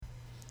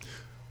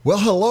Well,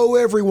 hello,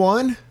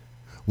 everyone.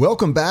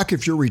 Welcome back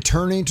if you're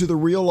returning to the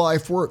Real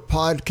Life Work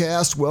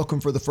Podcast. Welcome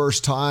for the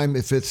first time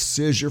if this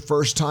is your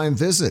first time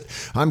visit.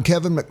 I'm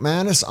Kevin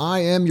McManus.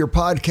 I am your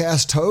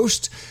podcast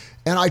host,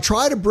 and I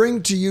try to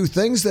bring to you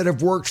things that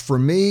have worked for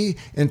me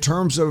in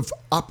terms of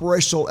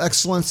operational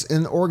excellence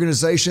in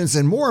organizations,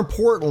 and more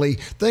importantly,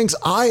 things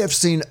I have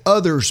seen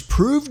others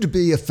prove to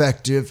be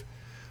effective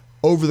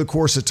over the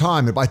course of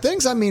time. And by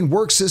things, I mean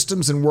work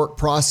systems and work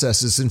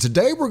processes. And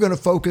today we're going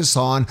to focus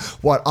on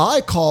what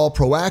I call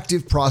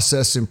proactive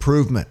process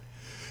improvement.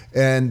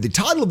 And the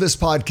title of this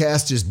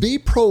podcast is Be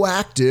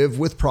Proactive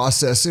with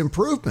Process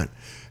Improvement.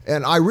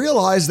 And I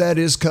realize that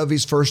is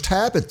Covey's first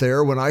habit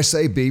there when I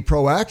say be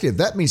proactive.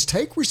 That means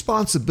take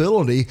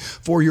responsibility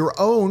for your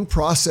own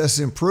process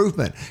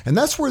improvement. And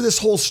that's where this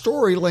whole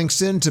story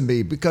links into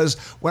me, because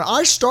when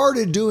I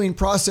started doing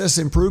process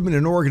improvement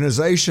in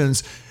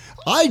organizations,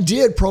 I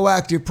did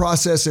proactive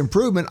process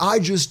improvement. I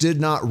just did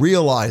not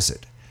realize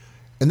it.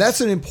 And that's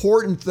an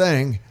important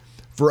thing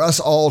for us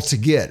all to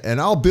get.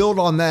 And I'll build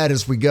on that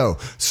as we go.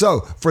 So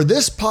for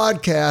this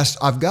podcast,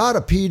 I've got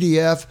a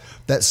PDF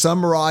that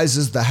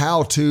summarizes the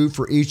how-to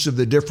for each of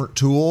the different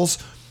tools.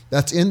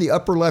 That's in the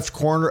upper left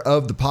corner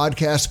of the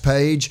podcast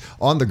page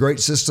on the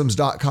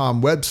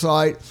greatsystems.com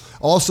website.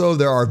 Also,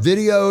 there are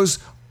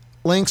videos,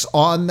 links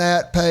on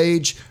that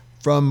page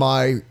from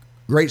my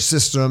Great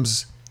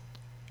Systems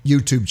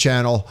YouTube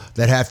channel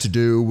that have to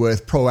do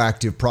with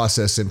proactive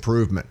process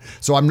improvement.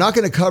 So I'm not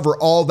going to cover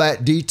all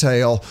that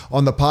detail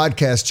on the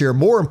podcast here.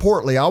 More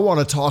importantly, I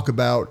want to talk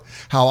about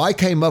how I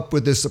came up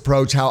with this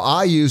approach, how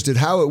I used it,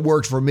 how it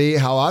worked for me,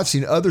 how I've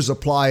seen others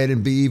apply it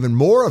and be even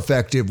more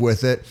effective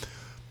with it.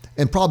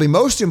 And probably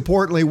most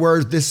importantly,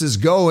 where this is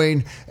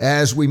going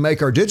as we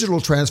make our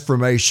digital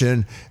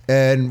transformation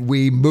and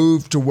we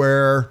move to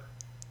where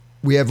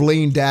we have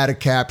lean data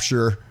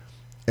capture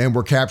and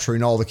we're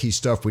capturing all the key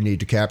stuff we need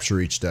to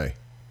capture each day.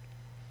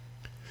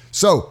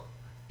 So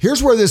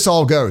here's where this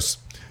all goes.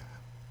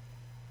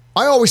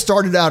 I always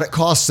started out at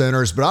cost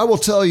centers, but I will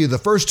tell you the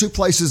first two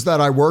places that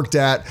I worked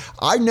at,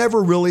 I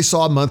never really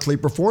saw monthly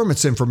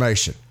performance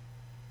information,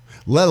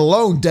 let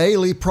alone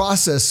daily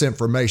process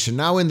information.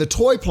 Now in the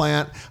toy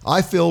plant,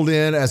 I filled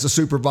in as a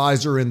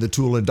supervisor in the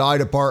tool and die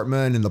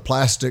department, in the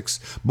plastics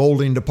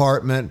molding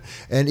department,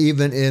 and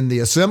even in the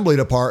assembly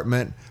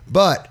department.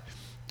 But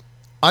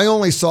I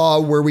only saw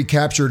where we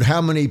captured how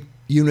many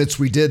units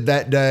we did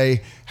that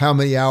day, how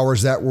many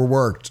hours that were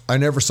worked. I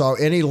never saw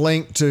any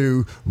link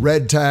to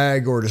red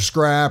tag or to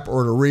scrap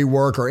or to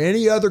rework or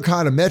any other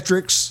kind of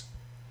metrics.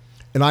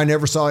 And I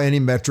never saw any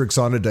metrics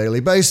on a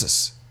daily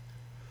basis.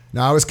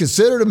 Now, I was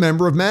considered a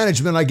member of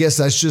management. I guess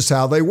that's just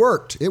how they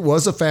worked. It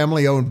was a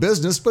family-owned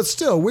business, but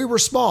still, we were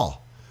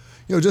small.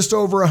 Just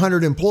over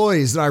 100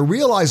 employees. And I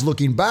realized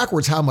looking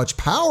backwards how much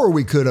power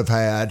we could have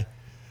had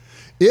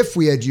if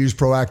we had used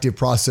proactive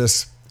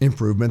process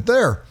improvement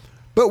there.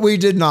 But we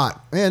did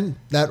not. And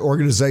that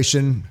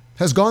organization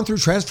has gone through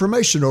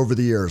transformation over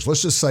the years.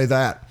 Let's just say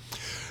that.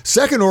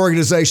 Second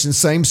organization,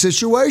 same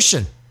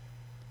situation.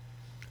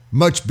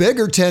 Much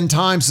bigger, 10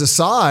 times the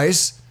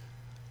size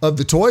of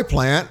the toy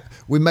plant.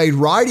 We made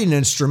writing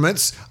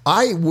instruments.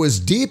 I was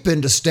deep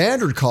into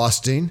standard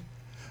costing.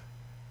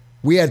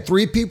 We had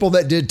 3 people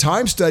that did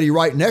time study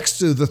right next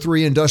to the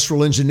 3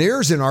 industrial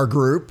engineers in our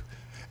group.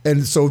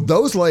 And so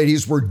those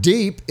ladies were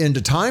deep into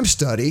time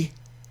study.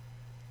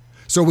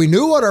 So we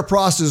knew what our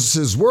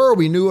processes were.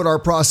 We knew what our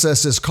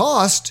processes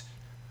cost,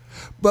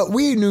 but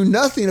we knew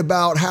nothing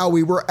about how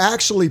we were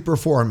actually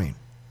performing,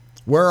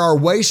 where our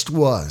waste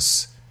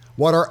was,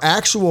 what our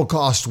actual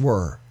costs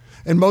were.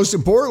 And most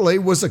importantly,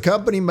 was the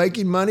company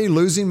making money,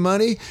 losing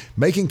money,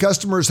 making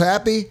customers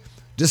happy,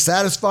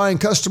 dissatisfying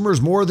customers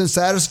more than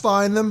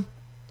satisfying them?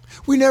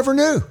 We never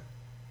knew.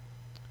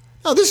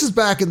 Now, this is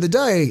back in the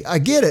day, I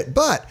get it,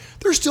 but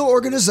there's still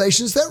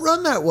organizations that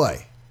run that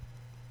way.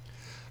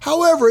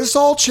 However, it's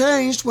all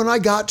changed when I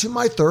got to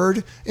my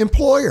third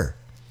employer.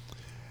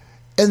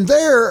 And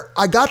there,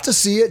 I got to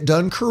see it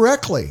done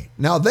correctly.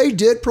 Now, they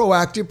did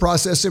proactive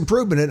process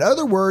improvement. In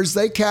other words,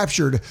 they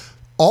captured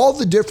all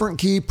the different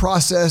key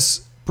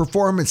process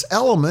performance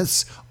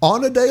elements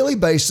on a daily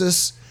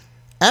basis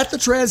at the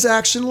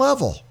transaction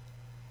level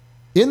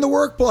in the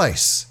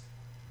workplace.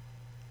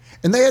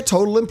 And they had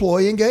total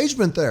employee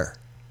engagement there.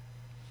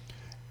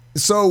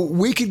 So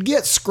we could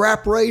get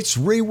scrap rates,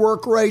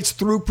 rework rates,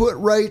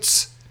 throughput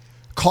rates,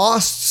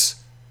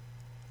 costs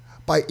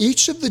by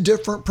each of the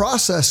different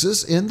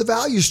processes in the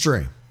value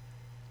stream.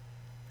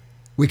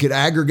 We could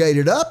aggregate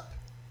it up.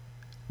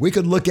 We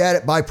could look at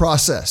it by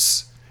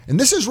process. And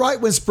this is right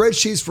when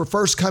spreadsheets were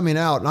first coming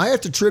out. And I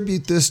have to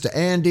attribute this to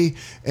Andy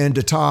and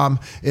to Tom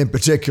in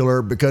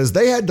particular, because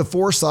they had the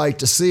foresight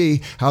to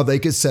see how they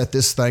could set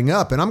this thing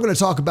up. And I'm going to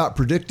talk about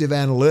predictive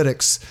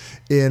analytics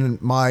in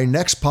my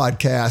next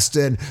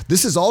podcast. And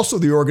this is also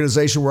the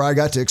organization where I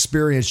got to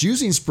experience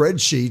using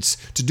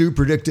spreadsheets to do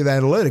predictive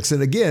analytics.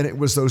 And again, it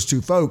was those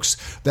 2 folks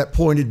that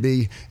pointed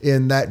me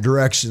in that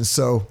direction.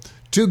 So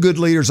 2 good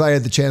leaders I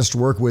had the chance to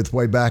work with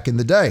way back in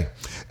the day.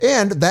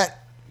 And that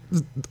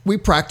we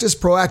practice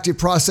proactive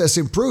process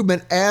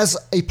improvement as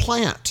a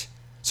plant.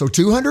 So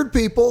 200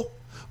 people,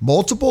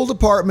 multiple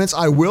departments.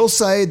 I will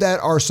say that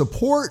our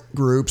support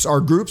groups are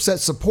groups that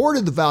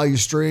supported the value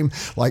stream,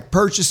 like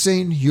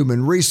purchasing,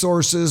 human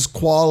resources,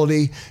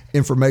 quality,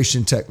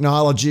 information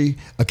technology,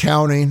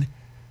 accounting,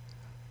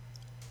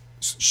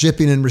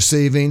 shipping and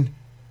receiving,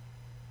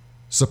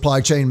 supply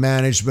chain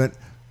management.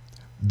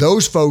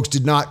 Those folks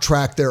did not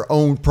track their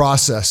own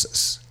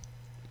processes.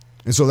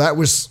 And so that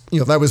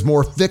was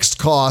more fixed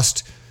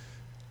cost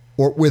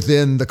or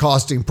within the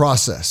costing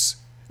process.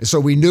 And so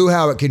we knew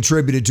how it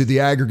contributed to the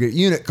aggregate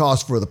unit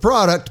cost for the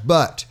product,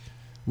 but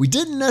we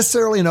didn't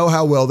necessarily know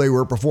how well they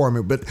were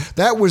performing. But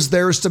that was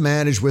theirs to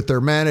manage with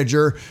their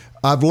manager.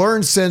 I've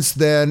learned since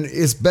then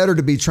it's better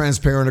to be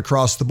transparent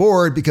across the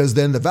board, because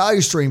then the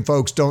value stream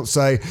folks don't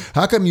say,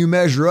 how come you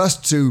measure us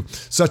to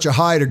such a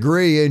high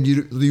degree and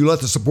you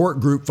let the support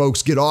group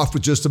folks get off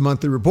with just a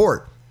monthly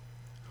report?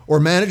 Or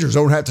managers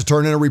don't have to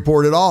turn in a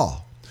report at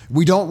all.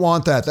 We don't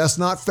want that. That's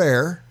not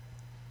fair.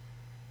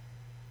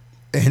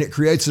 And it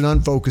creates an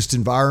unfocused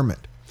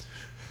environment.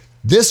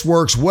 This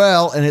works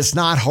well, and it's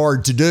not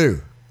hard to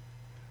do.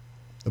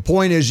 The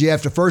point is, you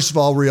have to first of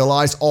all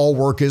realize all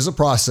work is a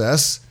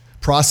process.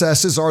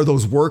 Processes are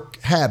those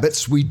work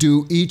habits we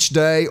do each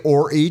day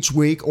or each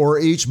week or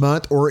each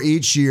month or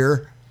each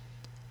year.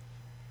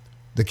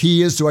 The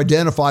key is to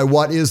identify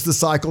what is the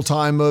cycle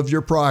time of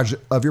your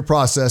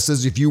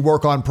processes. If you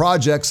work on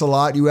projects a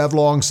lot, you have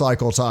long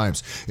cycle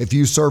times. If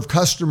you serve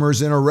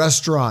customers in a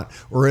restaurant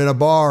or in a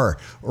bar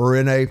or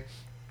in a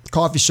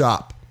coffee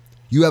shop,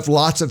 you have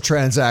lots of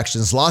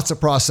transactions, lots of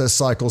process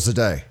cycles a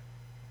day.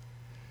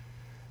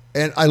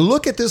 And I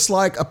look at this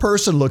like a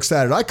person looks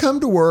at it. I come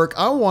to work,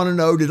 I want to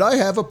know, did I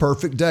have a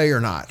perfect day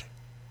or not?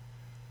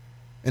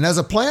 And as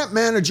a plant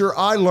manager,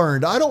 I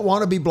learned I don't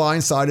want to be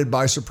blindsided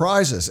by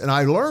surprises. And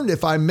I learned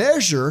if I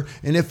measure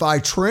and if I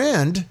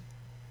trend,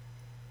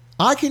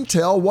 I can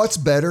tell what's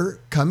better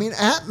coming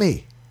at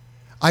me.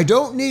 I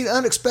don't need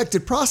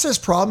unexpected process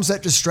problems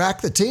that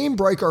distract the team,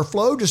 break our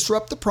flow,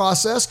 disrupt the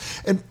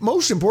process, and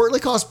most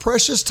importantly, cost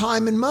precious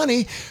time and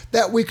money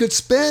that we could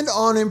spend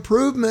on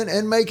improvement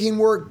and making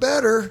work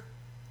better.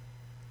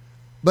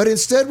 But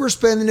instead, we're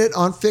spending it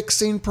on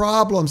fixing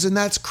problems, and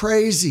that's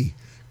crazy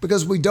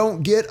because we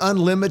don't get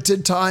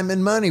unlimited time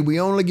and money. We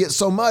only get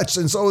so much.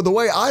 And so the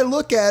way I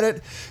look at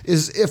it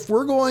is if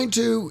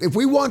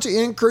we want to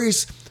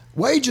increase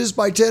wages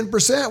by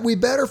 10%, we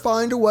better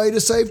find a way to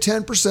save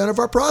 10% of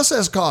our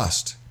process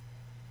cost.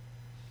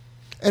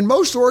 And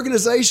most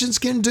organizations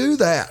can do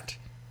that.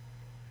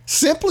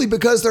 Simply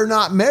because they're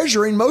not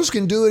measuring, most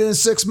can do it in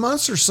 6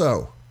 months or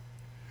so.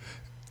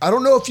 I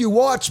don't know if you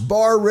watch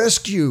Bar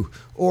Rescue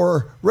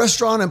or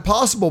Restaurant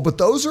Impossible, but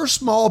those are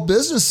small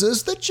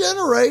businesses that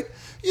generate,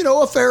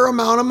 a fair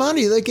amount of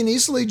money. They can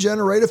easily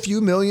generate a few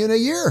million a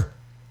year.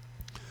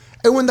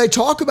 And when they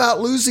talk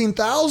about losing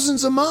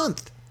thousands a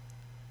month,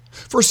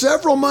 for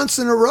several months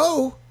in a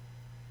row,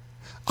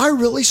 I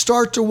really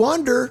start to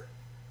wonder,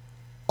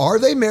 are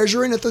they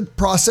measuring at the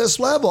process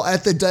level,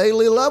 at the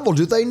daily level?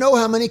 Do they know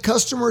how many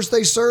customers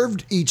they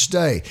served each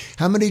day?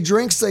 How many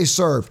drinks they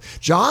served?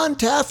 John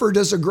Taffer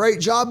does a great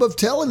job of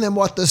telling them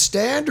what the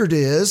standard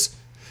is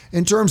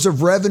in terms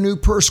of revenue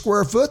per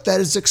square foot that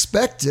is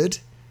expected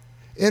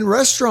in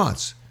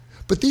restaurants.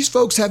 But these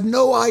folks have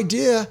no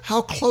idea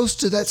how close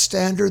to that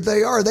standard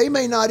they are. They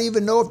may not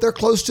even know if they're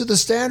close to the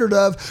standard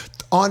of,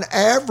 on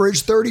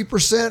average,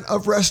 30%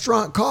 of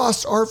restaurant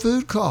costs are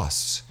food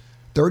costs.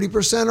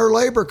 30% are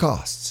labor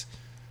costs.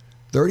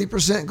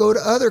 30% go to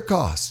other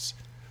costs.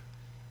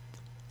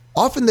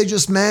 Often they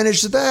just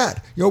manage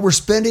that. We're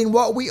spending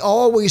what we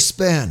always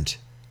spend.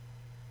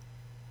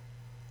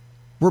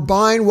 We're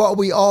buying what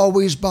we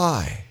always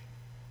buy.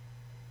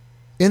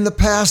 In the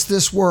past,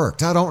 this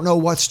worked. I don't know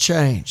what's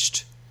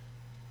changed.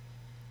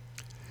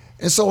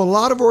 And so a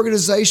lot of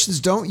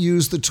organizations don't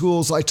use the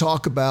tools I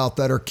talk about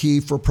that are key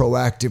for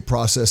proactive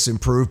process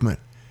improvement.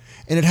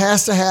 And it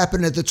has to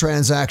happen at the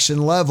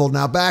transaction level.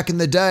 Now, back in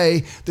the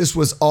day, this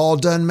was all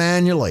done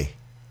manually.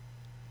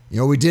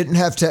 We didn't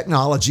have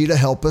technology to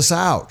help us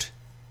out.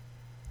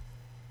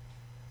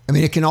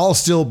 It can all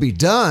still be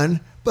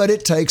done, but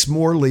it takes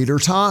more leader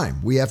time.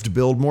 We have to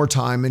build more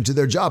time into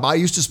their job. I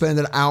used to spend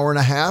an hour and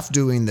a half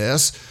doing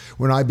this.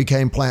 When I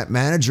became plant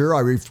manager,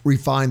 I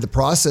refined the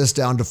process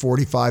down to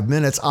 45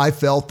 minutes. I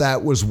felt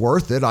that was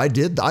worth it. I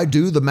do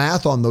the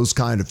math on those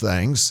kind of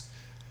things.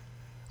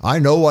 I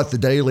know what the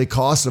daily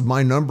cost of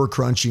my number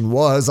crunching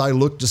was. I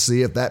looked to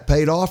see if that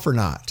paid off or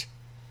not.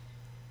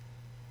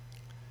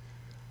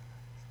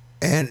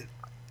 And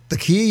the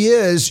key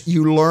is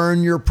you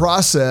learn your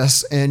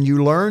process, and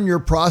you learn your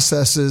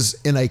processes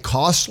in a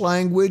cost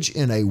language,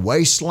 in a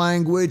waste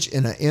language,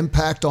 in an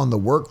impact on the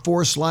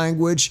workforce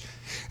language.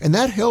 And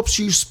that helps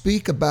you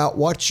speak about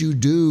what you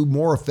do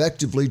more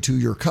effectively to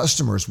your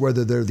customers,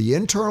 whether they're the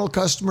internal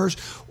customers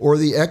or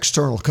the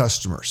external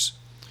customers.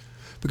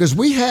 Because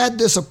we had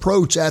this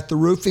approach at the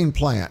roofing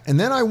plant. And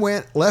then I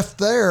left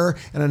there,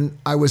 and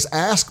I was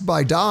asked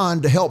by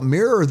Don to help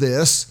mirror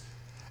this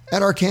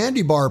at our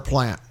candy bar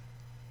plant.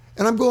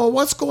 And I'm going,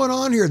 what's going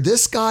on here?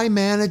 This guy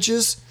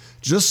manages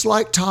just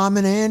like Tom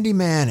and Andy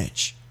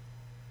manage.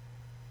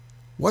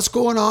 What's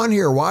going on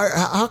here?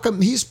 How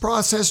come he's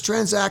process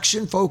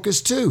transaction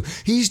focused too?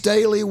 He's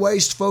daily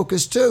waste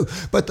focused too.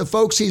 But the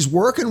folks he's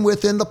working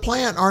with in the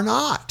plant are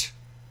not.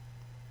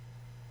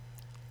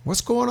 What's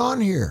going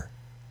on here?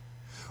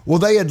 Well,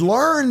 they had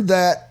learned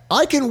that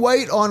I can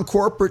wait on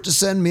corporate to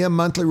send me a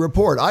monthly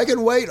report. I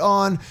can wait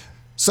on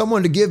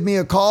someone to give me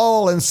a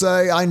call and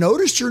say, I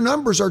noticed your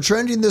numbers are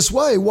trending this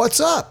way. What's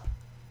up?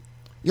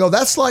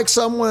 That's like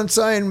someone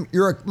saying,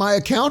 my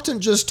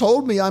accountant just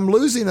told me I'm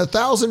losing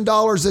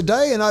 $1,000 a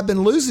day and I've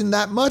been losing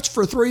that much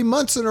for 3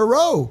 months in a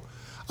row.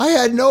 I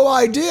had no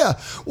idea.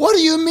 What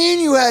do you mean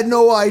you had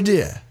no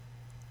idea?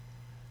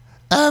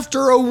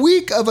 After a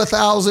week of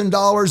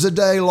 $1,000 a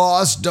day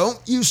loss, don't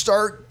you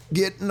start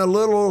getting a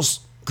little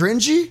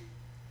cringy?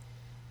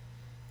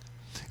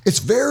 It's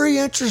very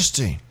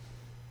interesting.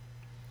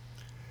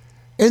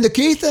 And the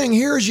key thing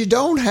here is you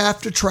don't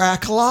have to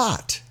track a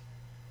lot.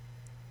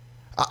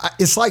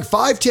 It's like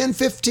 5, 10,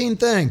 15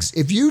 things.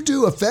 If you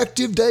do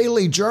effective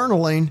daily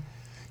journaling,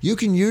 you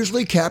can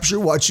usually capture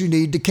what you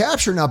need to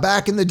capture. Now,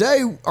 back in the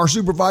day, our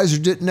supervisors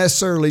didn't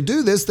necessarily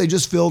do this. They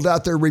just filled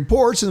out their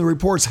reports, and the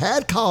reports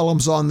had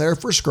columns on there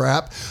for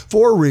scrap,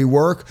 for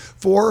rework,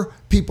 for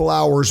people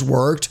hours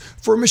worked,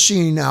 for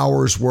machine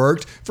hours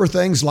worked, for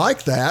things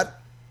like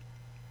that.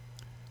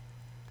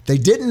 They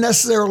didn't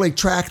necessarily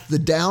track the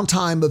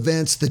downtime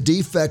events, the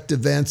defect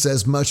events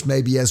as much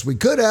maybe as we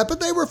could have,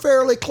 but they were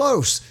fairly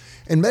close.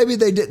 And maybe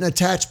they didn't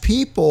attach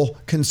people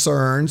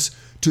concerns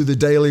to the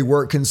daily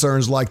work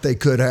concerns like they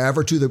could have,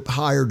 or to the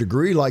higher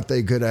degree like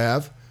they could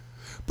have.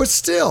 But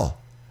still,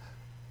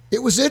 it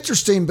was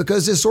interesting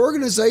because this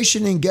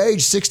organization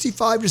engaged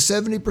 65 to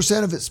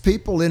 70% of its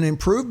people in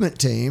improvement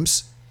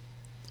teams.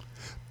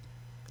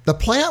 The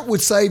plant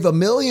would save $1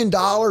 million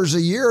a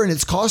year in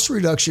its cost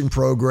reduction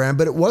program,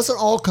 but it wasn't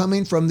all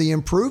coming from the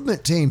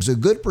improvement teams. A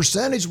good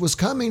percentage was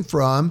coming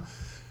from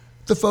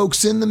the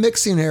folks in the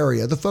mixing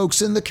area, the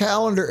folks in the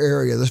calendar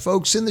area, the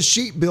folks in the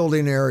sheet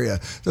building area,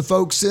 the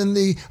folks in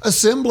the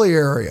assembly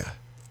area.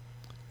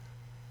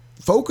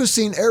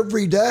 Focusing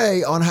every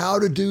day on how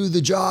to do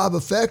the job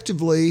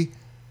effectively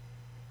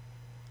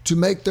to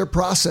make their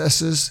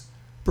processes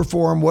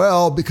perform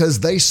well, because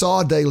they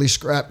saw daily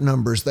scrap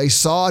numbers. They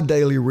saw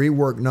daily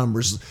rework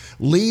numbers.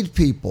 Lead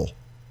people,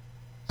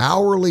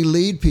 hourly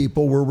lead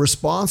people were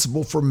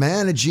responsible for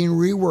managing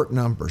rework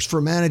numbers, for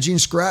managing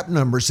scrap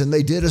numbers, and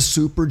they did a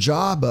super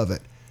job of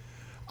it.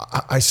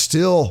 I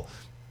still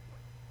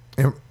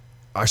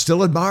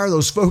admire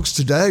those folks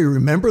today,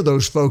 remember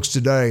those folks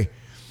today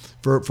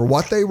for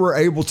what they were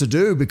able to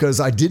do, because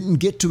I didn't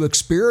get to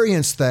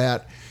experience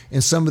that in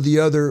some of the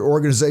other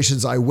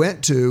organizations I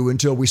went to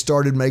until we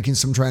started making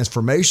some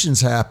transformations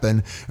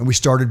happen and we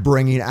started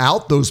bringing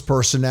out those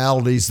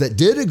personalities that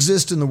did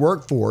exist in the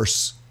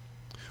workforce.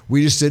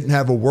 We just didn't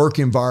have a work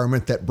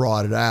environment that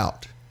brought it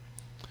out.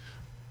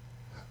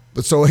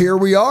 But so here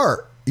we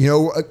are.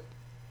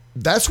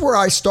 That's where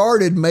I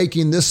started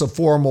making this a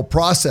formal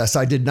process.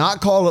 I did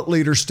not call it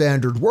Leader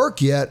Standard Work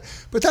yet,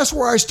 but that's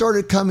where I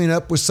started coming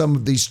up with some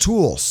of these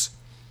tools.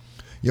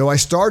 I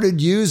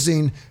started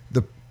using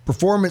the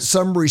performance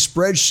summary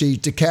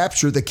spreadsheet to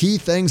capture the key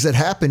things that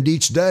happened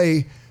each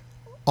day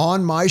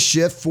on my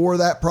shift for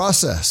that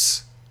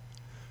process.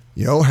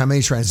 How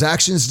many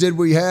transactions did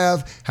we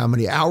have? How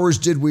many hours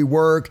did we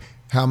work?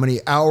 How many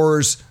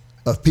hours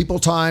of people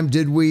time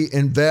did we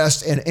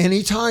invest? And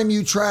anytime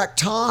you track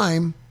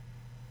time,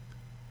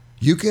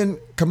 you can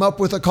come up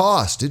with a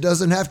cost. It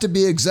doesn't have to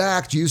be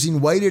exact.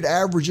 Using weighted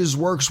averages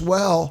works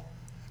well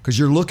because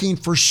you're looking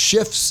for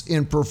shifts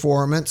in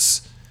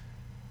performance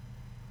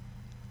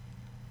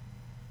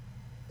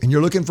and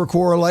you're looking for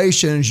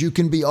correlations. You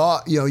can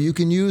you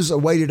can use a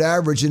weighted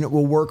average and it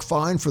will work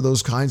fine for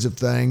those kinds of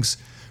things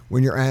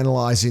when you're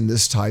analyzing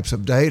this types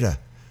of data.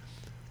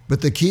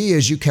 But the key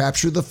is you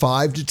capture the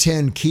 5 to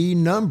 10 key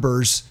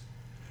numbers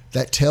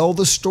that tell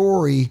the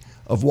story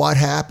of what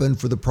happened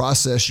for the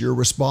process you're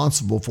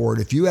responsible for.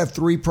 And if you have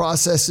 3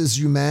 processes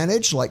you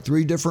manage, like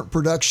 3 different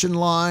production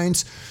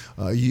lines,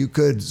 you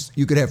could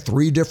have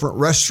 3 different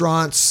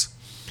restaurants.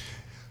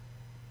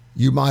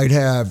 You might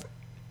have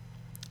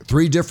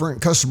 3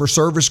 different customer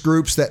service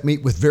groups that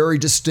meet with very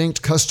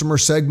distinct customer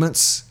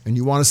segments, and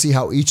you want to see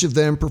how each of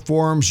them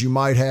performs. You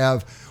might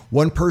have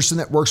one person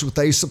that works with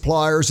A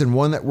suppliers and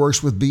one that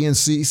works with B and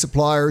C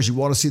suppliers. You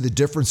want to see the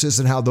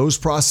differences in how those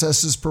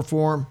processes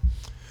perform.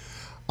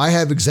 I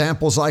have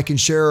examples I can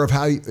share of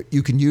how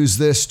you can use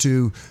this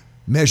to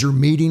measure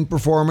meeting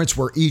performance,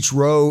 where each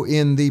row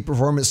in the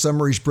performance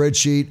summary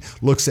spreadsheet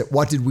looks at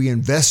what did we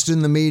invest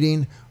in the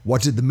meeting,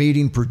 what did the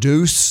meeting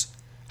produce,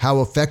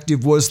 how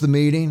effective was the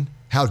meeting,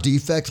 how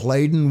defect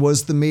laden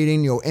was the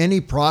meeting.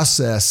 Any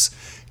process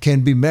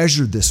can be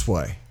measured this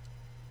way.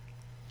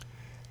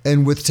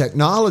 And with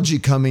technology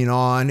coming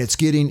on, it's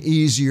getting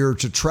easier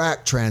to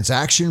track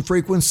transaction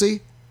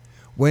frequency,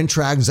 when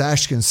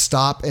transactions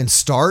stop and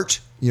start.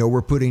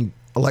 We're putting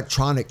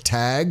electronic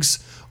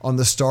tags on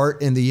the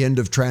start and the end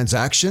of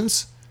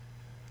transactions.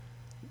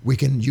 We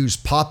can use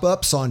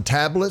pop-ups on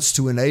tablets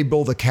to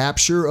enable the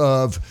capture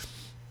of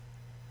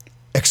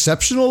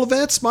exceptional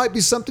events, might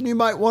be something you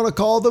might want to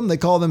call them. They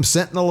call them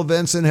sentinel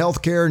events in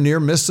healthcare, near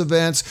miss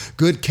events,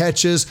 good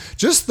catches,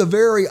 just the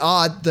very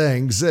odd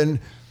things. And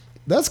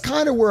that's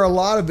kind of where a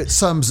lot of it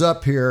sums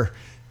up here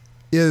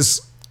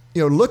is,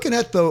 looking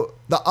at the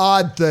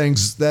odd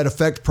things that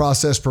affect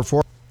process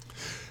performance.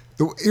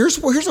 Here's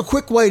a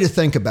quick way to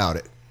think about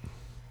it.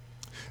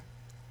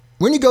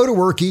 When you go to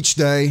work each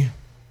day,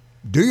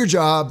 do your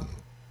job,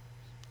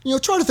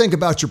 try to think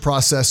about your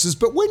processes,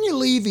 but when you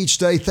leave each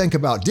day, think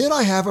about, did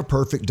I have a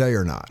perfect day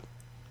or not?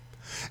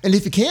 And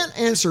if you can't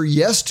answer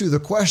yes to the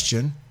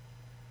question,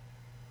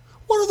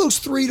 what are those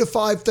 3 to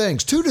 5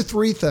 things, 2 to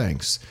 3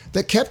 things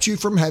that kept you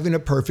from having a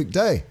perfect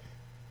day?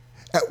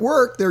 At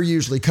work, they're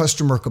usually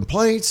customer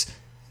complaints,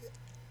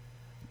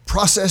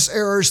 process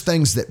errors,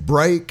 things that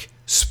break,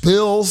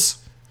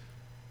 spills,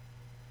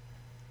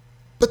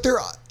 but they're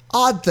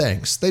odd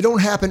things. They don't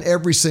happen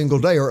every single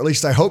day, or at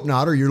least I hope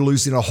not, or you're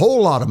losing a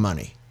whole lot of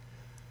money.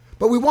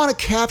 But we want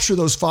to capture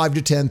those 5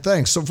 to 10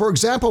 things. So for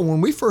example,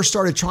 when we first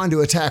started trying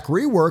to attack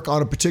rework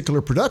on a particular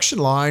production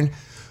line,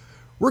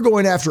 we're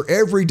going after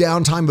every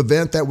downtime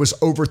event that was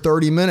over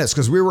 30 minutes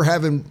because we were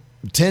having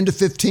 10 to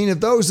 15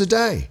 of those a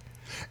day.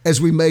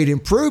 As we made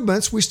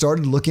improvements, we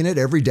started looking at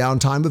every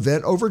downtime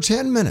event over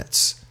 10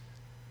 minutes.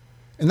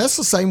 And that's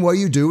the same way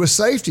you do with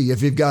safety.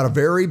 If you've got a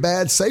very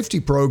bad safety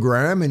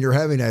program and you're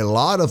having a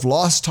lot of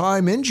lost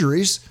time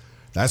injuries,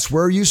 that's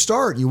where you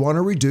start. You want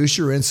to reduce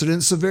your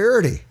incident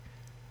severity.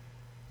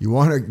 You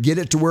want to get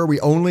it to where we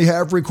only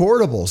have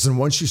recordables.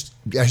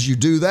 And as you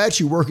do that,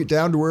 you work it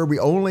down to where we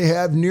only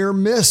have near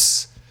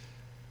miss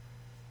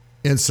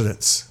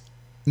incidents.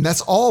 And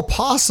that's all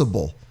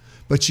possible.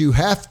 But you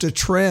have to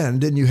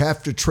trend, and you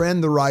have to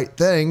trend the right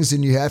things,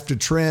 and you have to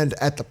trend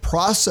at the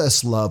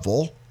process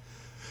level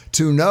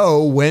to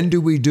know when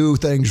do we do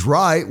things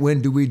right, when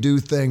do we do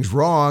things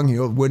wrong,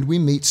 when do we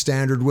meet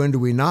standard, when do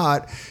we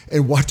not,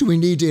 and what do we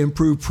need to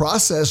improve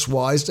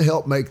process-wise to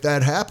help make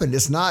that happen.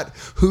 It's not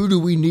who do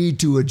we need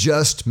to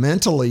adjust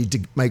mentally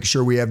to make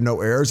sure we have no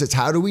errors. It's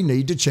how do we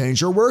need to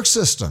change our work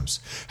systems?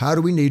 How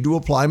do we need to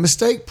apply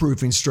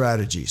mistake-proofing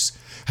strategies?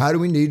 How do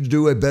we need to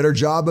do a better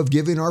job of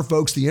giving our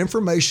folks the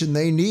information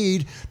they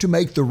need to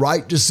make the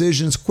right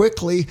decisions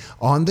quickly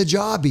on the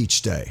job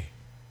each day?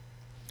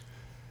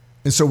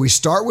 And so we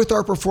start with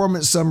our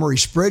performance summary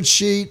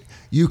spreadsheet.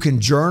 You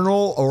can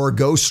journal or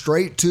go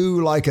straight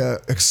to like a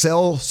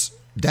Excel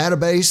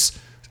database,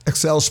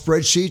 Excel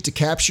spreadsheet to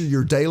capture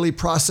your daily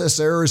process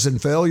errors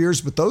and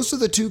failures. But those are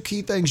the 2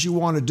 key things you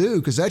want to do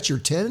because that's your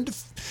 10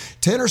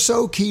 or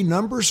so key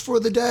numbers for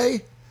the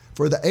day,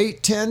 for the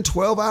 8, 10,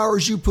 12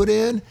 hours you put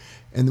in.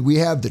 And we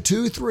have the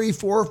 2, 3,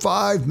 4,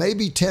 5,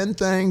 maybe 10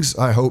 things,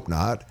 I hope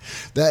not,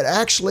 that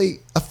actually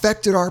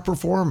affected our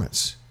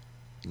performance.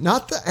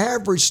 Not the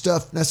average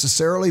stuff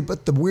necessarily,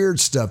 but the weird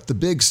stuff, the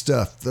big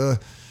stuff,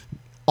 the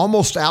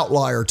almost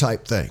outlier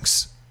type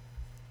things.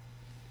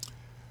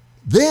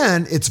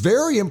 Then it's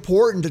very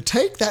important to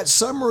take that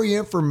summary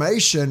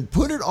information,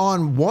 put it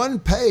on one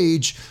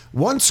page,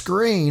 one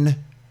screen,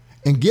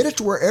 and get it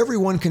to where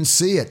everyone can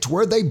see it, to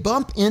where they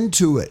bump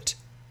into it.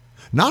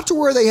 Not to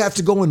where they have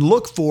to go and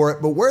look for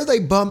it, but where they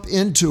bump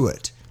into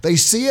it. They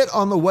see it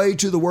on the way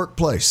to the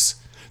workplace.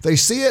 They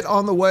see it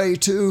on the way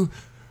to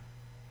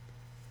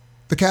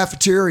the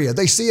cafeteria.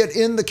 They see it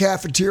in the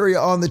cafeteria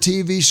on the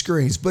TV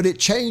screens, but it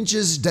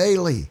changes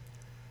daily.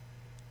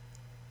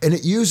 And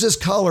it uses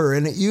color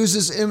and it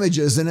uses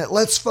images and it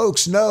lets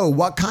folks know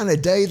what kind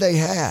of day they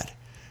had.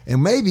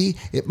 And maybe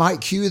it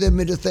might cue them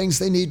into things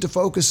they need to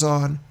focus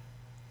on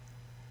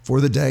for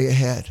the day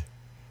ahead.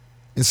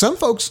 And some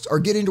folks are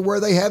getting to where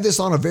they have this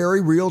on a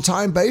very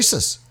real-time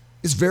basis.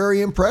 It's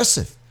very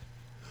impressive.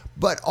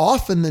 But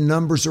often the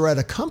numbers are at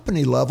a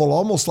company level,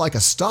 almost like a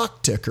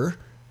stock ticker,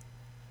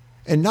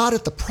 and not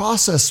at the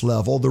process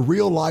level, the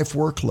real life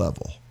work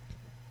level.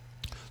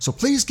 So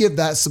please give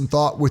that some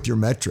thought with your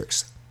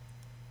metrics.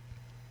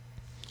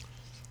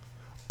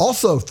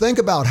 Also, think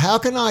about how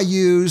can I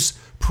use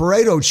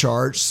Pareto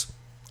charts,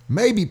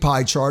 maybe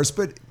pie charts,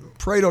 but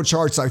Pareto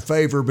charts I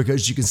favor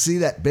because you can see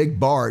that big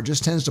bar. It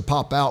just tends to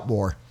pop out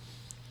more.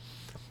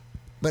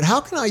 But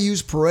how can I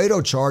use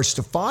Pareto charts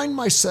to find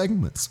my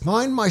segments,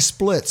 find my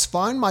splits,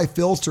 find my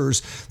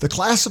filters, the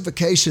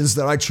classifications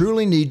that I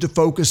truly need to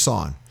focus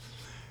on?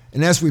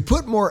 And as we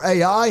put more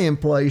AI in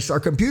place, our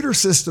computer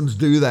systems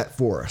do that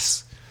for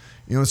us.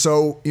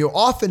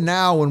 Often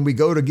now when we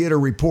go to get a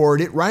report,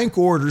 it rank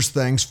orders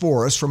things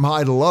for us from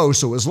high to low.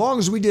 So as long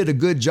as we did a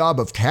good job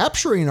of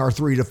capturing our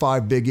 3 to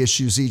 5 big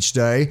issues each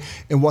day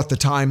and what the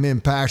time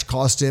impact,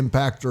 cost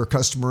impact, or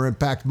customer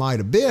impact might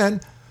have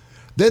been,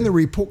 then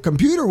the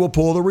computer will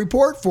pull the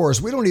report for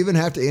us. We don't even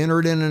have to enter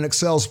it in an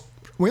Excel.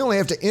 We only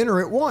have to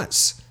enter it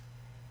once.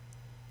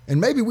 And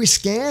maybe we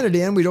scan it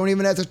in. We don't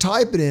even have to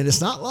type it in.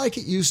 It's not like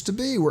it used to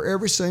be where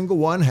every single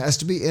one has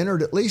to be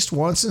entered at least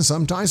once and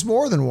sometimes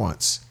more than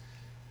once.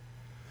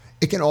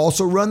 It can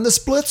also run the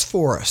splits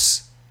for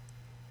us.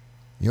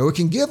 It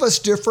can give us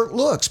different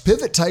looks.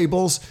 Pivot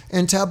tables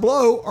and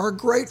Tableau are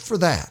great for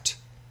that.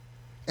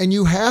 And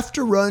you have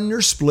to run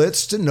your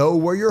splits to know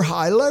where your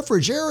high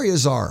leverage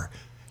areas are.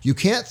 You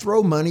can't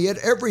throw money at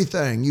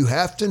everything. You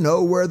have to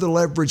know where the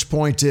leverage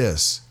point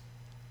is.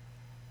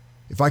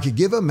 If I could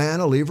give a man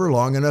a lever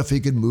long enough, he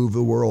could move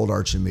the world,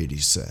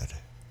 Archimedes said.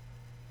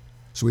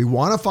 So we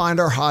want to find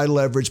our high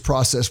leverage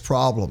process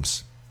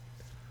problems.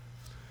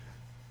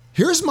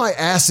 Here's my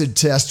acid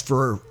test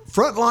for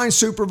frontline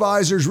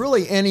supervisors,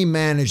 really any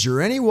manager,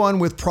 anyone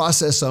with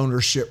process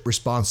ownership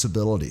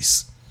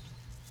responsibilities.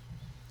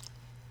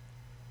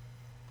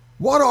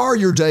 What are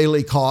your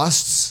daily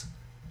costs?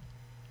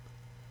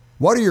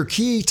 What are your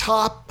key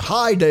top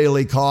high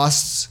daily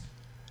costs?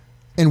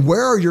 And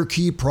where are your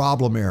key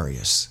problem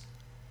areas?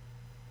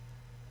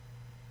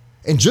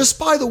 And just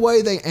by the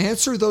way they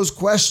answer those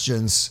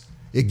questions,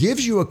 it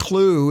gives you a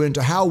clue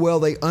into how well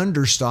they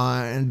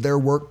understand their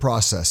work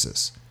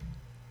processes.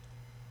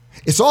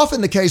 It's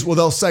often the case,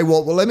 they'll say,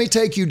 let me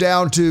take you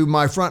down to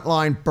my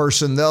frontline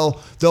person.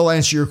 They'll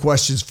answer your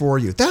questions for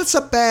you. That's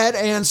a bad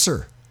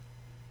answer.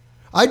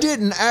 I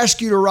didn't ask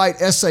you to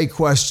write essay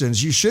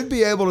questions. You should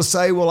be able to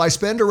say, I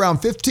spend around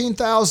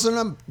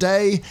 $15,000 a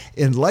day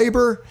in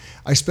labor.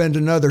 I spend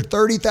another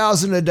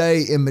 $30,000 a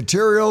day in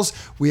materials.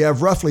 We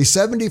have roughly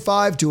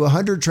 75 to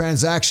 100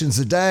 transactions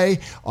a day.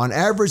 On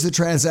average, the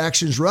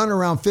transactions run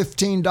around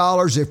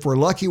 $15. If we're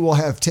lucky, we'll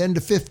have 10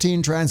 to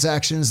 15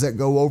 transactions that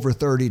go over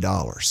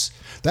 $30.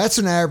 That's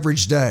an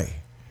average day.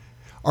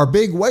 Our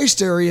big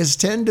waste areas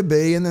tend to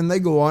be, and then they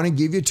go on and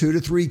give you 2 to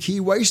 3 key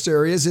waste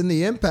areas and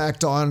the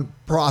impact on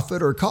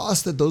profit or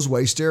cost that those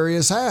waste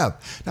areas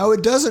have. Now,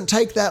 it doesn't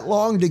take that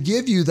long to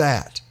give you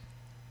that.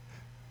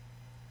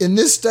 In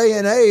this day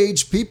and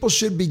age, people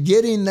should be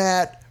getting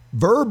that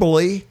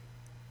verbally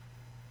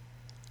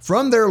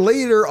from their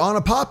leader on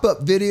a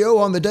pop-up video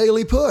on the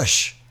daily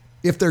push,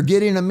 if they're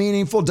getting a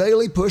meaningful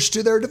daily push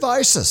to their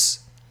devices.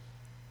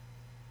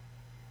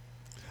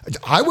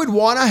 I would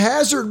want a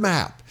hazard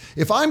map.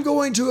 If I'm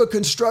going to a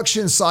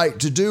construction site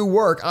to do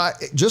work,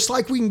 just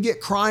like we can get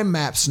crime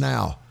maps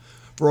now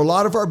for a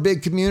lot of our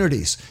big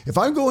communities, if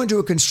I'm going to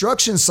a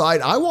construction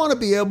site, I want to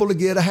be able to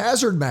get a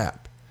hazard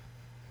map.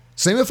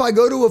 Same if I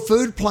go to a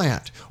food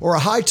plant or a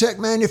high-tech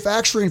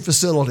manufacturing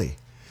facility.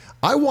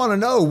 I want to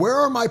know, where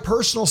are my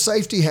personal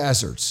safety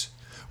hazards?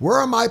 Where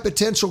are my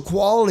potential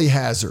quality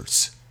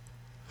hazards?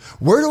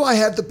 Where do I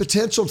have the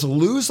potential to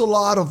lose a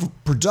lot of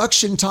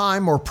production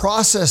time or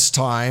process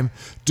time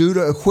due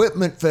to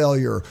equipment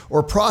failure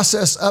or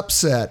process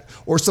upset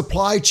or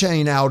supply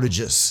chain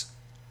outages?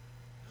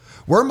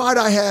 Where might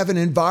I have an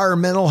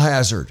environmental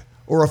hazard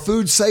or a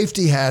food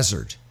safety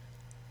hazard?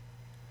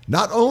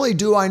 Not only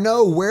do I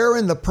know where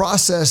in the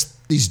process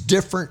these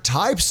different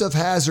types of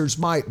hazards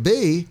might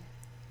be,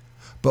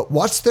 but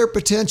what's their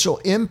potential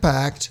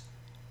impact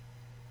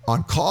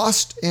on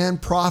cost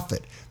and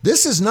profit?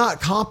 This is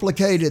not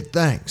complicated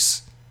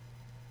things.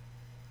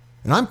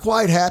 And I'm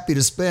quite happy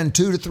to spend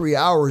 2 to 3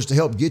 hours to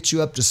help get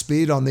you up to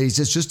speed on these.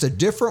 It's just a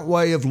different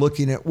way of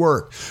looking at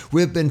work.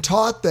 We've been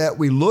taught that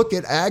we look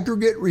at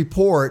aggregate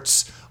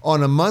reports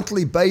on a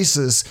monthly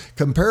basis,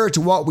 compare it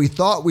to what we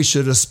thought we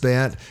should have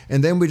spent,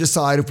 and then we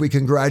decide if we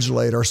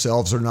congratulate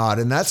ourselves or not.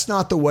 And that's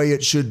not the way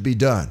it should be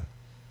done.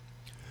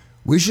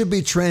 We should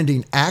be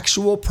trending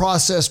actual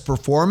process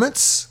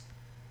performance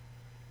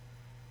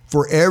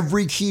for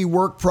every key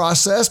work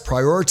process,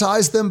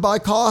 prioritize them by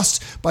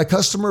cost, by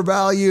customer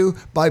value,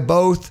 by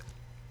both.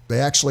 They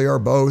actually are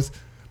both.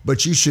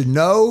 But you should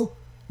know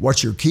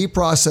what your key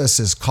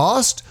processes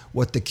cost,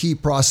 what the key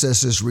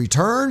processes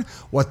return,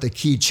 what the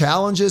key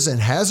challenges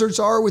and hazards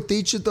are with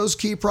each of those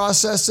key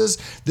processes.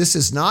 This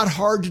is not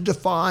hard to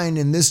define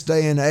in this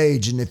day and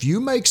age. And if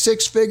you make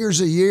 6 figures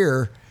a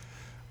year,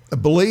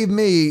 believe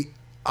me,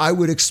 I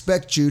would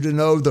expect you to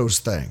know those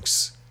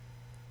things.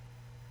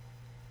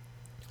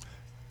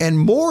 And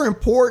more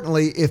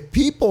importantly, if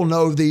people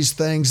know these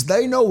things,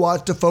 they know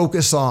what to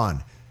focus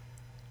on.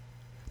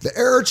 The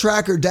Error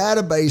Tracker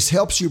database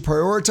helps you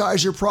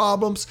prioritize your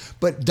problems,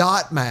 but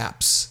dot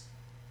maps,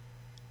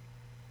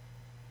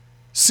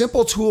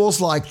 simple tools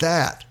like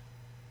that,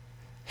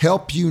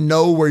 help you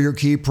know where your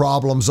key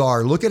problems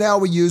are. Look at how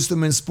we use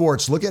them in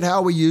sports. Look at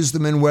how we use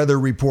them in weather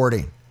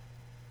reporting.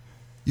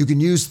 You can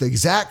use the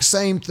exact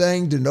same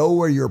thing to know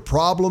where your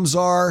problems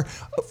are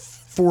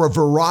for a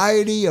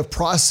variety of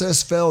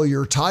process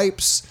failure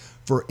types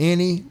for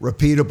any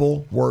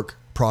repeatable work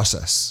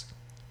process.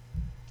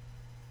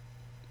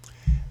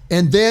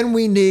 And then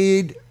we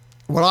need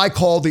what I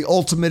call the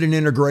ultimate in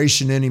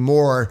integration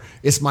anymore.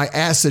 It's my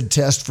acid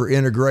test for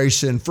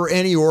integration for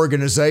any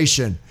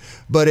organization.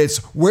 But it's,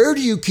 where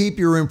do you keep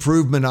your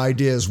improvement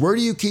ideas? Where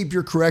do you keep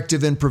your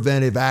corrective and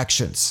preventive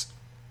actions?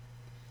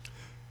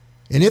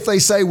 And if they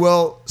say,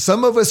 well,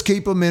 some of us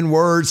keep them in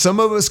Word, some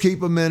of us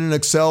keep them in an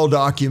Excel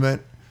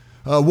document.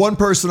 One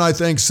person, I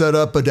think, set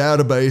up a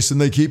database and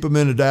they keep them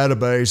in a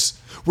database.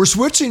 We're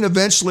switching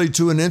eventually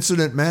to an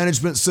incident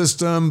management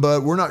system,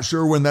 but we're not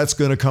sure when that's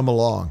going to come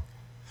along.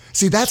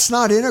 See, that's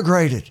not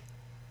integrated.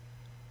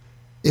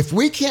 If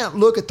we can't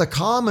look at the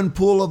common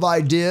pool of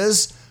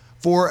ideas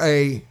for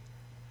a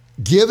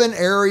given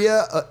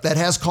area that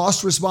has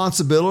cost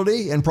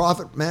responsibility and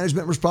profit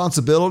management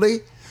responsibility,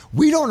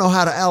 we don't know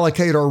how to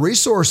allocate our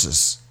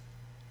resources.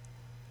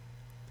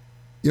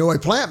 A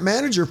plant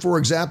manager, for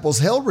example, is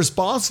held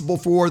responsible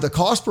for the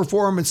cost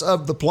performance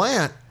of the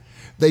plant.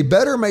 They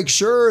better make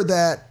sure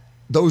that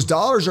those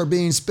dollars are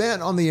being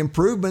spent on the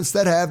improvements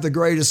that have the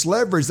greatest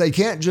leverage. They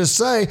can't just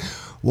say,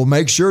 well,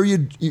 make sure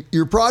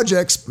your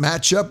projects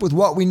match up with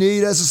what we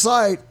need as a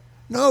site.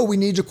 No, we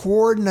need to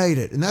coordinate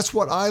it. And that's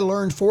what I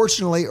learned,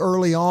 fortunately,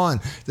 early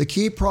on. The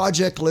key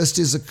project list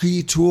is a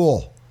key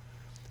tool.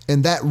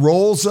 And that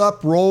rolls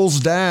up, rolls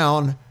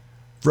down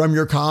from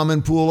your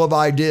common pool of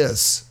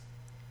ideas.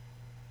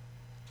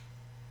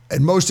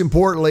 And most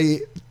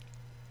importantly,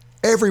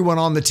 everyone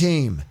on the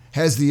team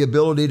has the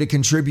ability to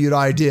contribute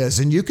ideas.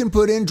 And you can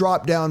put in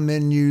drop-down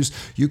menus.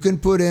 You can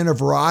put in a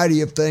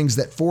variety of things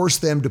that force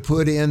them to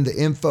put in the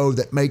info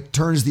that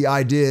turns the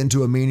idea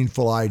into a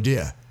meaningful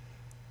idea.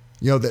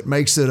 That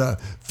makes it a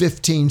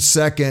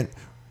 15-second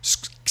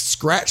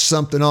scratch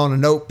something on a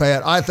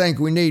notepad. I think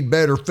we need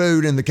better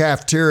food in the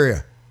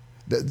cafeteria.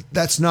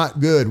 That's not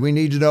good. We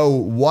need to know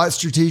what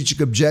strategic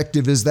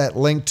objective is that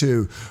linked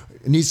to.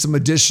 It needs some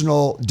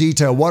additional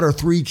detail. What are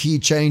 3 key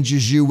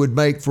changes you would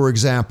make, for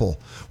example?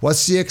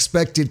 What's the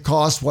expected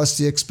cost? What's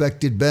the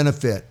expected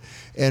benefit?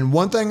 And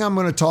one thing I'm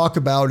going to talk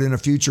about in a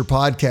future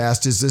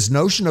podcast is this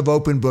notion of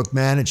open book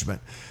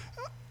management.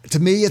 To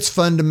me, it's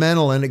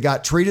fundamental, and it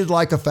got treated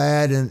like a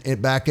fad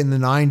back in the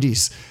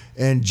 90s.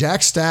 And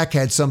Jack Stack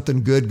had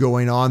something good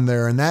going on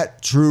there, and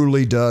that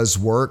truly does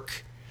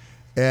work.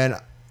 And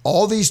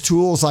all these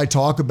tools I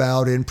talk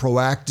about in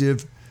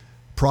proactive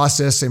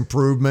process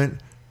improvement,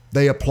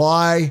 they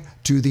apply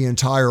to the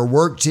entire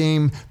work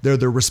team. They're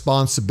the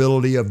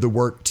responsibility of the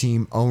work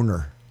team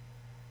owner.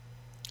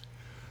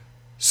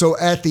 So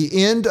at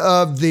the end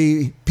of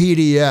the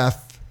PDF,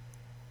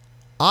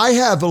 I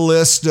have a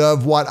list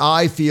of what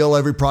I feel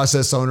every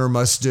process owner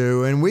must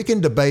do, and we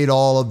can debate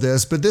all of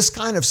this, but this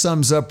kind of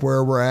sums up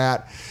where we're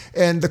at.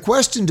 And the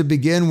question to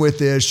begin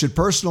with is, should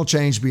personal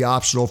change be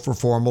optional for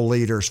formal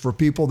leaders, for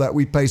people that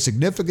we pay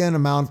significant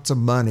amounts of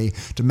money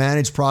to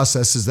manage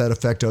processes that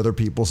affect other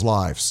people's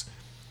lives?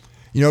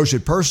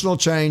 Should personal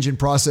change and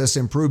process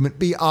improvement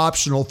be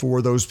optional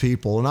for those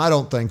people? And I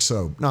don't think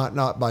so,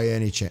 not by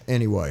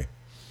any way.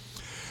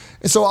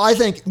 And so I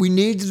think we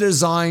need to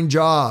design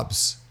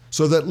jobs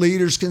so that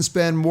leaders can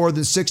spend more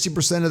than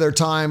 60% of their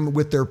time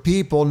with their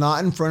people,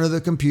 not in front of the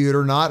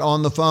computer, not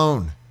on the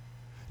phone,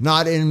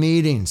 not in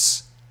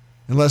meetings,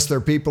 unless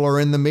their people are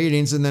in the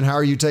meetings. And then how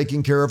are you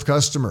taking care of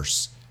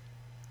customers?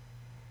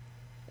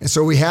 And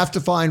so we have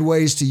to find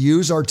ways to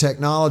use our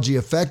technology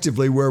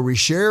effectively, where we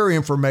share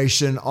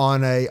information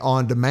on a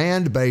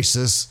on-demand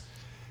basis,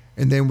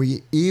 and then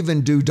we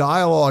even do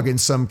dialogue in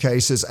some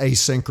cases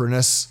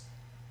asynchronous.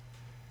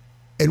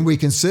 And we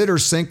consider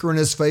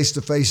synchronous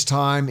face-to-face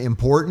time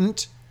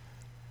important,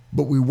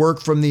 but we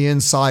work from the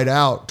inside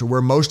out to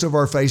where most of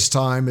our face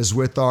time is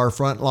with our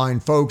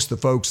frontline folks, the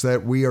folks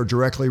that we are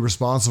directly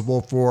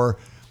responsible for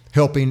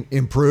helping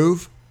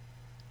improve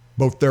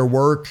both their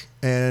work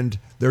and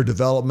their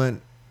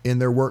development in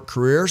their work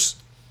careers.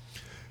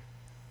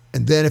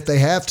 And then if they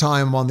have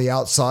time on the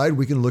outside,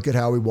 we can look at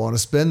how we want to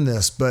spend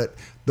this. But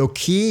the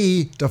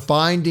key to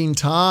finding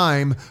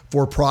time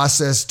for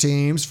process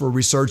teams, for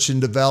research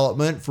and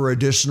development, for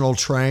additional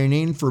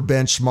training, for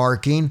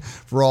benchmarking,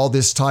 for all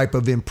this type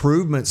of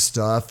improvement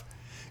stuff,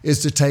 is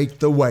to take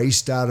the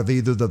waste out of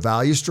either the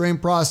value stream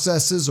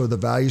processes or the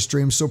value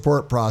stream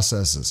support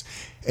processes.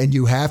 And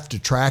you have to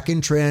track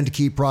and trend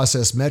key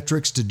process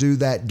metrics to do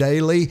that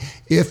daily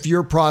if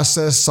your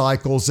process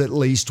cycles at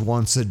least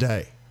once a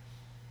day.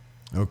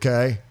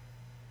 Okay?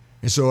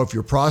 And so if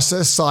your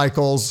process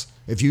cycles,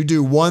 if you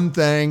do one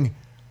thing,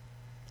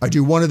 I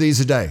do one of these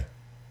a day,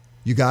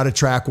 you got to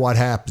track what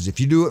happens. If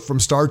you do it from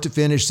start to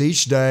finish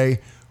each day,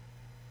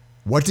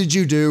 what did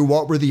you do?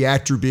 What were the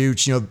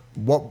attributes?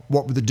 What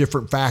were the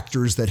different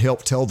factors that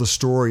helped tell the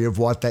story of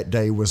what that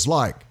day was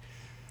like?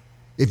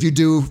 If you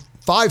do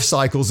 5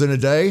 cycles in a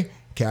day,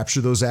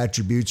 capture those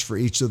attributes for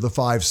each of the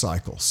 5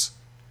 cycles.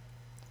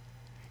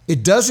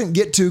 It doesn't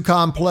get too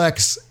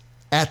complex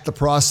at the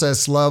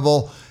process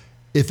level.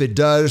 If it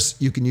does,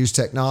 you can use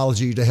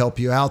technology to help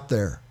you out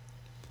there.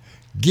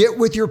 Get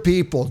with your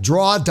people,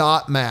 draw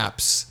dot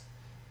maps,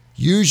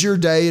 use your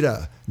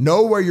data,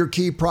 know where your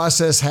key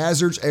process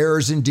hazards,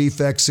 errors, and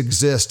defects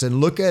exist, and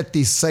look at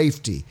the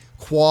safety,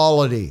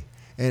 quality,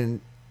 and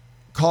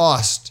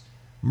cost,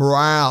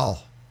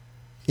 morale,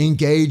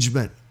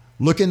 engagement.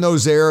 Look in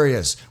those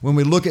areas. When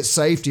we look at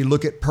safety,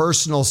 look at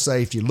personal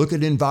safety, look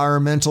at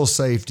environmental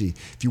safety.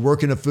 If you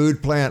work in a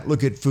food plant,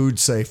 look at food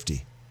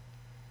safety.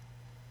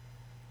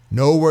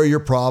 Know where your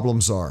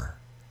problems are.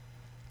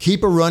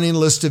 Keep a running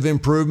list of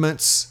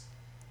improvements.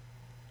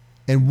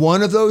 And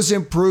one of those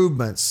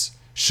improvements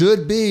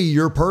should be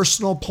your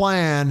personal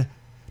plan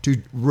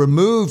to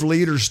remove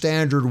leader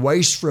standard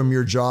waste from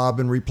your job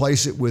and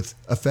replace it with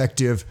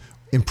effective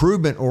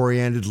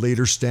improvement-oriented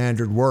leader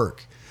standard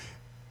work.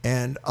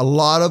 And a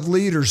lot of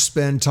leaders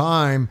spend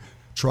time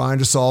trying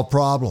to solve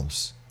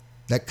problems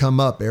that come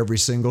up every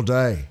single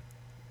day,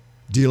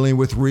 dealing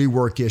with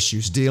rework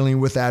issues, dealing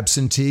with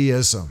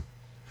absenteeism,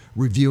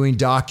 reviewing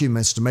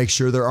documents to make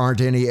sure there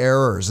aren't any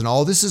errors. And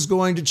all this is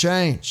going to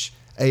change.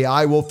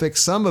 AI will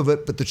fix some of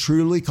it, but the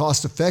truly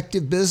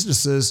cost-effective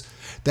businesses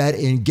that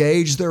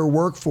engage their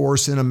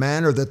workforce in a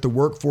manner that the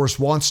workforce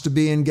wants to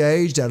be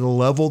engaged, at a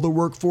level the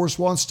workforce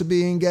wants to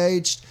be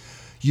engaged,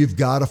 you've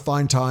got to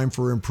find time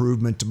for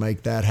improvement to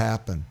make that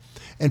happen.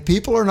 And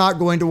people are not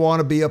going to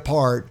want to be a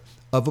part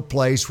of a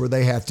place where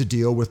they have to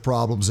deal with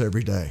problems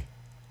every day.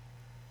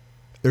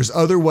 There's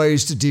other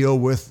ways to deal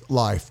with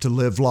life, to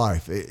live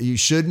life.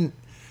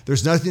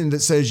 There's nothing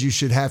that says you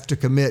should have to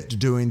commit to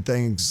doing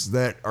things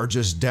that are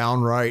just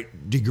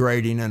downright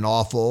degrading and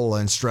awful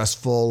and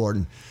stressful,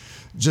 or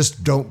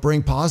just don't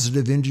bring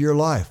positive into your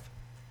life.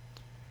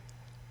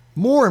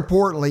 More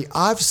importantly,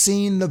 I've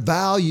seen the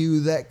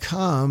value that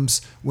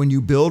comes when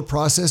you build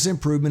process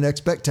improvement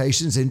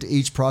expectations into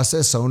each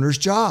process owner's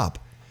job.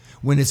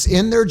 When it's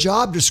in their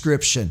job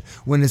description,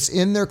 when it's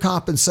in their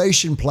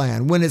compensation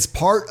plan, when it's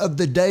part of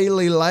the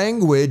daily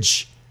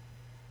language,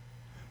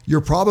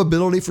 your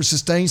probability for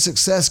sustained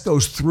success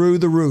goes through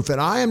the roof.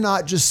 And I am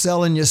not just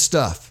selling you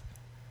stuff.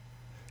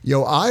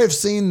 I have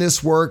seen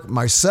this work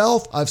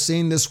myself. I've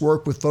seen this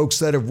work with folks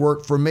that have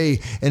worked for me.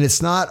 And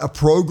it's not a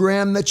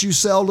program that you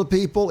sell to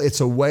people.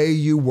 It's a way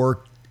you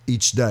work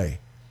each day.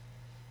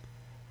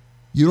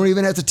 You don't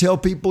even have to tell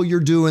people you're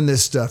doing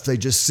this stuff. They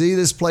just see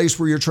this place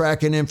where you're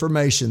tracking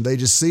information. They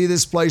just see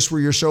this place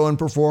where you're showing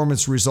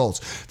performance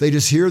results. They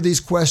just hear these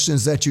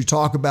questions that you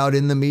talk about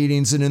in the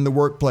meetings and in the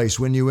workplace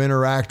when you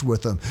interact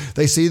with them.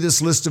 They see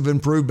this list of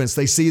improvements.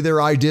 They see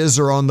their ideas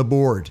are on the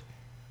board.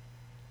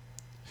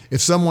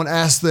 If someone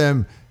asks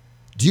them,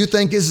 do you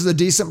think this is a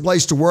decent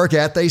place to work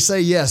at? They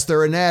say yes.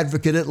 They're an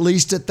advocate, at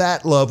least at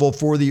that level,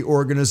 for the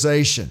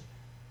organization.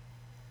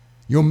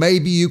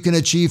 Maybe you can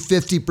achieve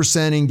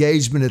 50%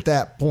 engagement at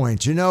that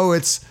point.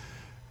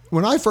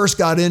 When I first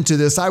got into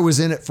this, I was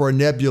in it for a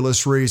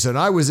nebulous reason.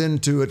 I was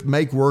into it to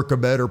make work a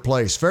better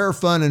place, fair,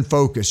 fun, and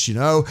focused.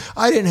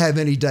 I didn't have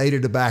any data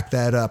to back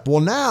that up.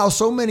 Well, now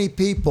so many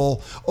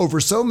people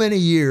over so many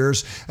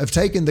years have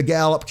taken the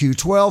Gallup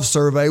Q12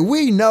 survey.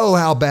 We know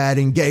how bad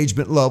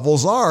engagement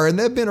levels are, and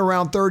they've been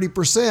around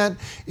 30%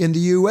 in the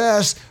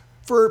U.S.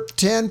 for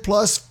 10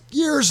 plus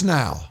years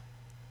now.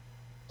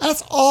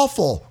 That's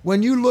awful.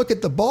 When you look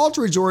at the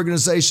Baldrige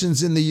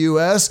organizations in the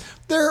U.S.,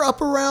 they're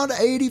up around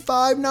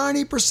 85,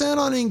 90%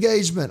 on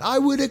engagement. I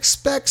would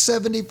expect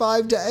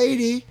 75 to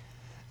 80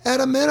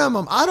 at a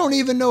minimum. I don't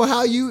even know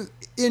how you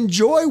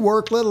enjoy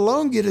work, let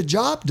alone get a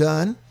job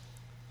done,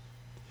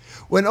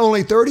 when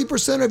only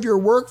 30% of your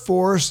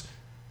workforce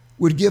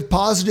would give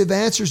positive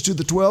answers to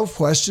the 12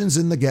 questions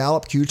in the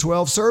Gallup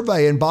Q12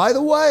 survey. And by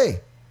the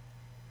way,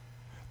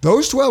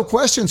 those 12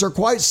 questions are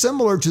quite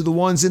similar to the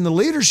ones in the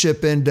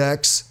Leadership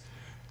Index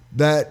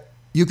that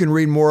you can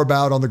read more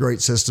about on the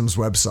Great Systems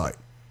website.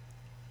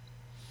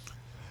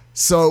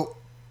 So,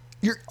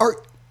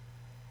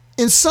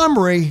 in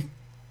summary,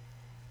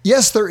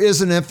 yes, there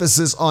is an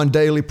emphasis on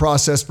daily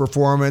process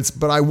performance,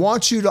 but I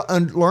want you to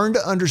learn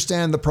to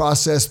understand the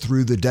process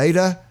through the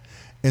data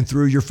and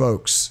through your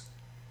folks.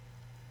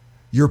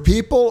 Your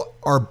people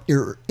are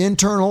your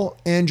internal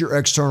and your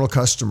external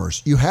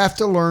customers. You have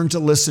to learn to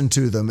listen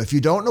to them. If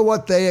you don't know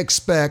what they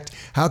expect,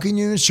 how can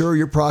you ensure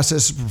your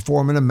processes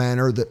perform in a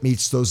manner that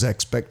meets those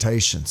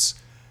expectations?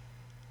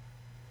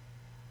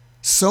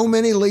 So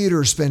many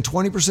leaders spend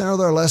 20% of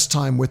their less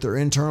time with their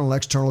internal and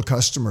external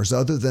customers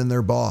other than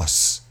their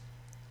boss.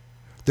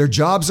 Their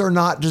jobs are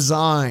not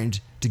designed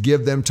to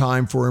give them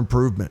time for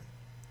improvement.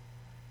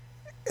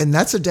 And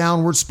that's a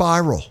downward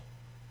spiral.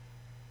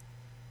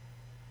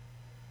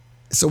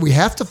 So we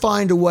have to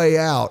find a way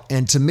out.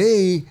 And to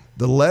me,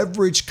 the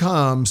leverage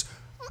comes,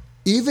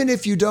 even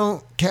if you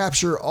don't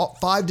capture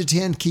 5 to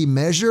 10 key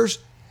measures,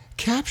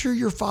 capture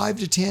your 5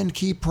 to 10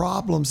 key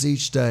problems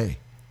each day.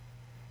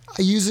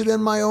 I use it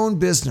in my own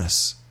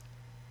business.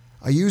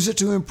 I use it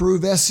to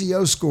improve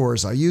SEO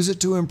scores. I use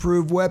it to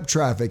improve web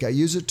traffic. I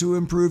use it to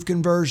improve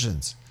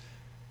conversions.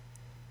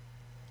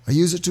 I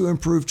use it to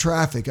improve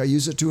traffic. I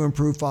use it to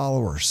improve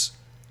followers.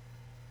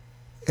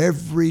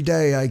 Every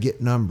day I get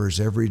numbers.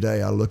 Every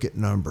day I look at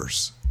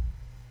numbers.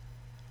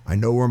 I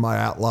know where my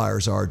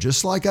outliers are,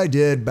 just like I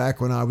did back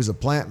when I was a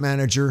plant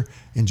manager,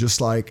 and just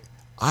like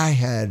I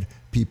had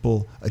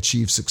people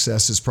achieve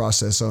success as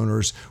process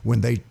owners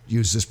when they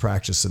use this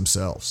practice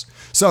themselves.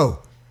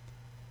 So,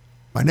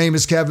 my name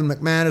is Kevin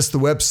McManus. The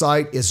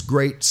website is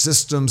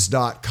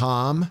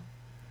greatsystems.com.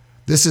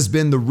 This has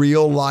been the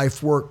Real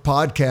Life Work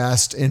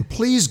Podcast, and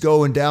please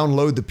go and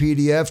download the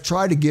PDF.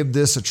 Try to give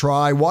this a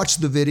try. Watch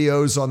the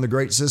videos on the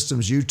Great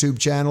Systems YouTube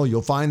channel.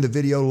 You'll find the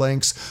video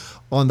links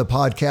on the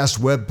podcast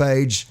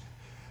webpage.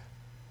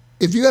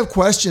 If you have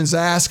questions,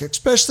 ask,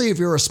 especially if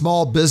you're a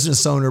small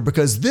business owner,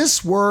 because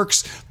this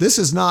works. This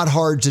is not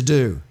hard to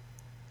do.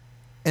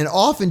 And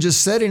often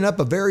just setting up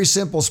a very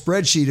simple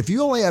spreadsheet, if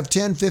you only have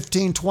 10,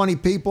 15, 20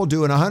 people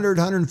doing 100,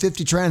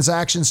 150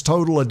 transactions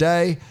total a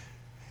day,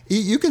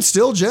 You can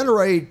still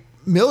generate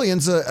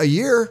millions a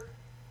year.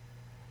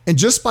 And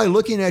just by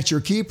looking at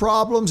your key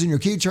problems and your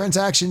key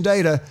transaction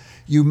data,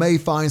 you may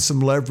find some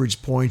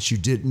leverage points you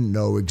didn't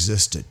know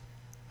existed.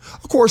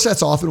 Of course,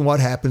 that's often what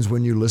happens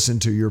when you listen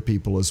to your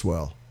people as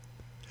well.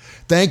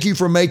 Thank you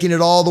for making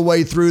it all the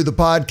way through the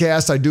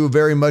podcast. I do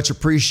very much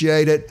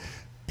appreciate it.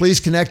 Please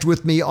connect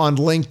with me on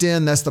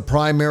LinkedIn. That's the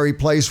primary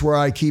place where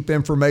I keep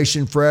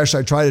information fresh.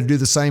 I try to do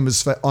the same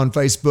as on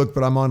Facebook,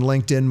 but I'm on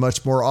LinkedIn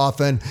much more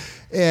often.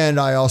 And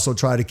I also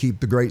try to keep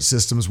the Great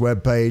Systems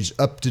webpage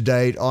up to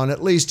date on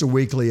at least a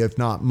weekly, if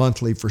not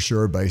monthly for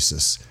sure,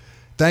 basis.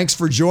 Thanks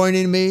for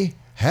joining me.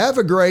 Have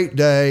a great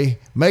day.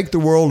 Make the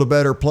world a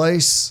better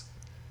place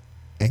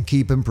and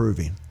keep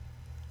improving.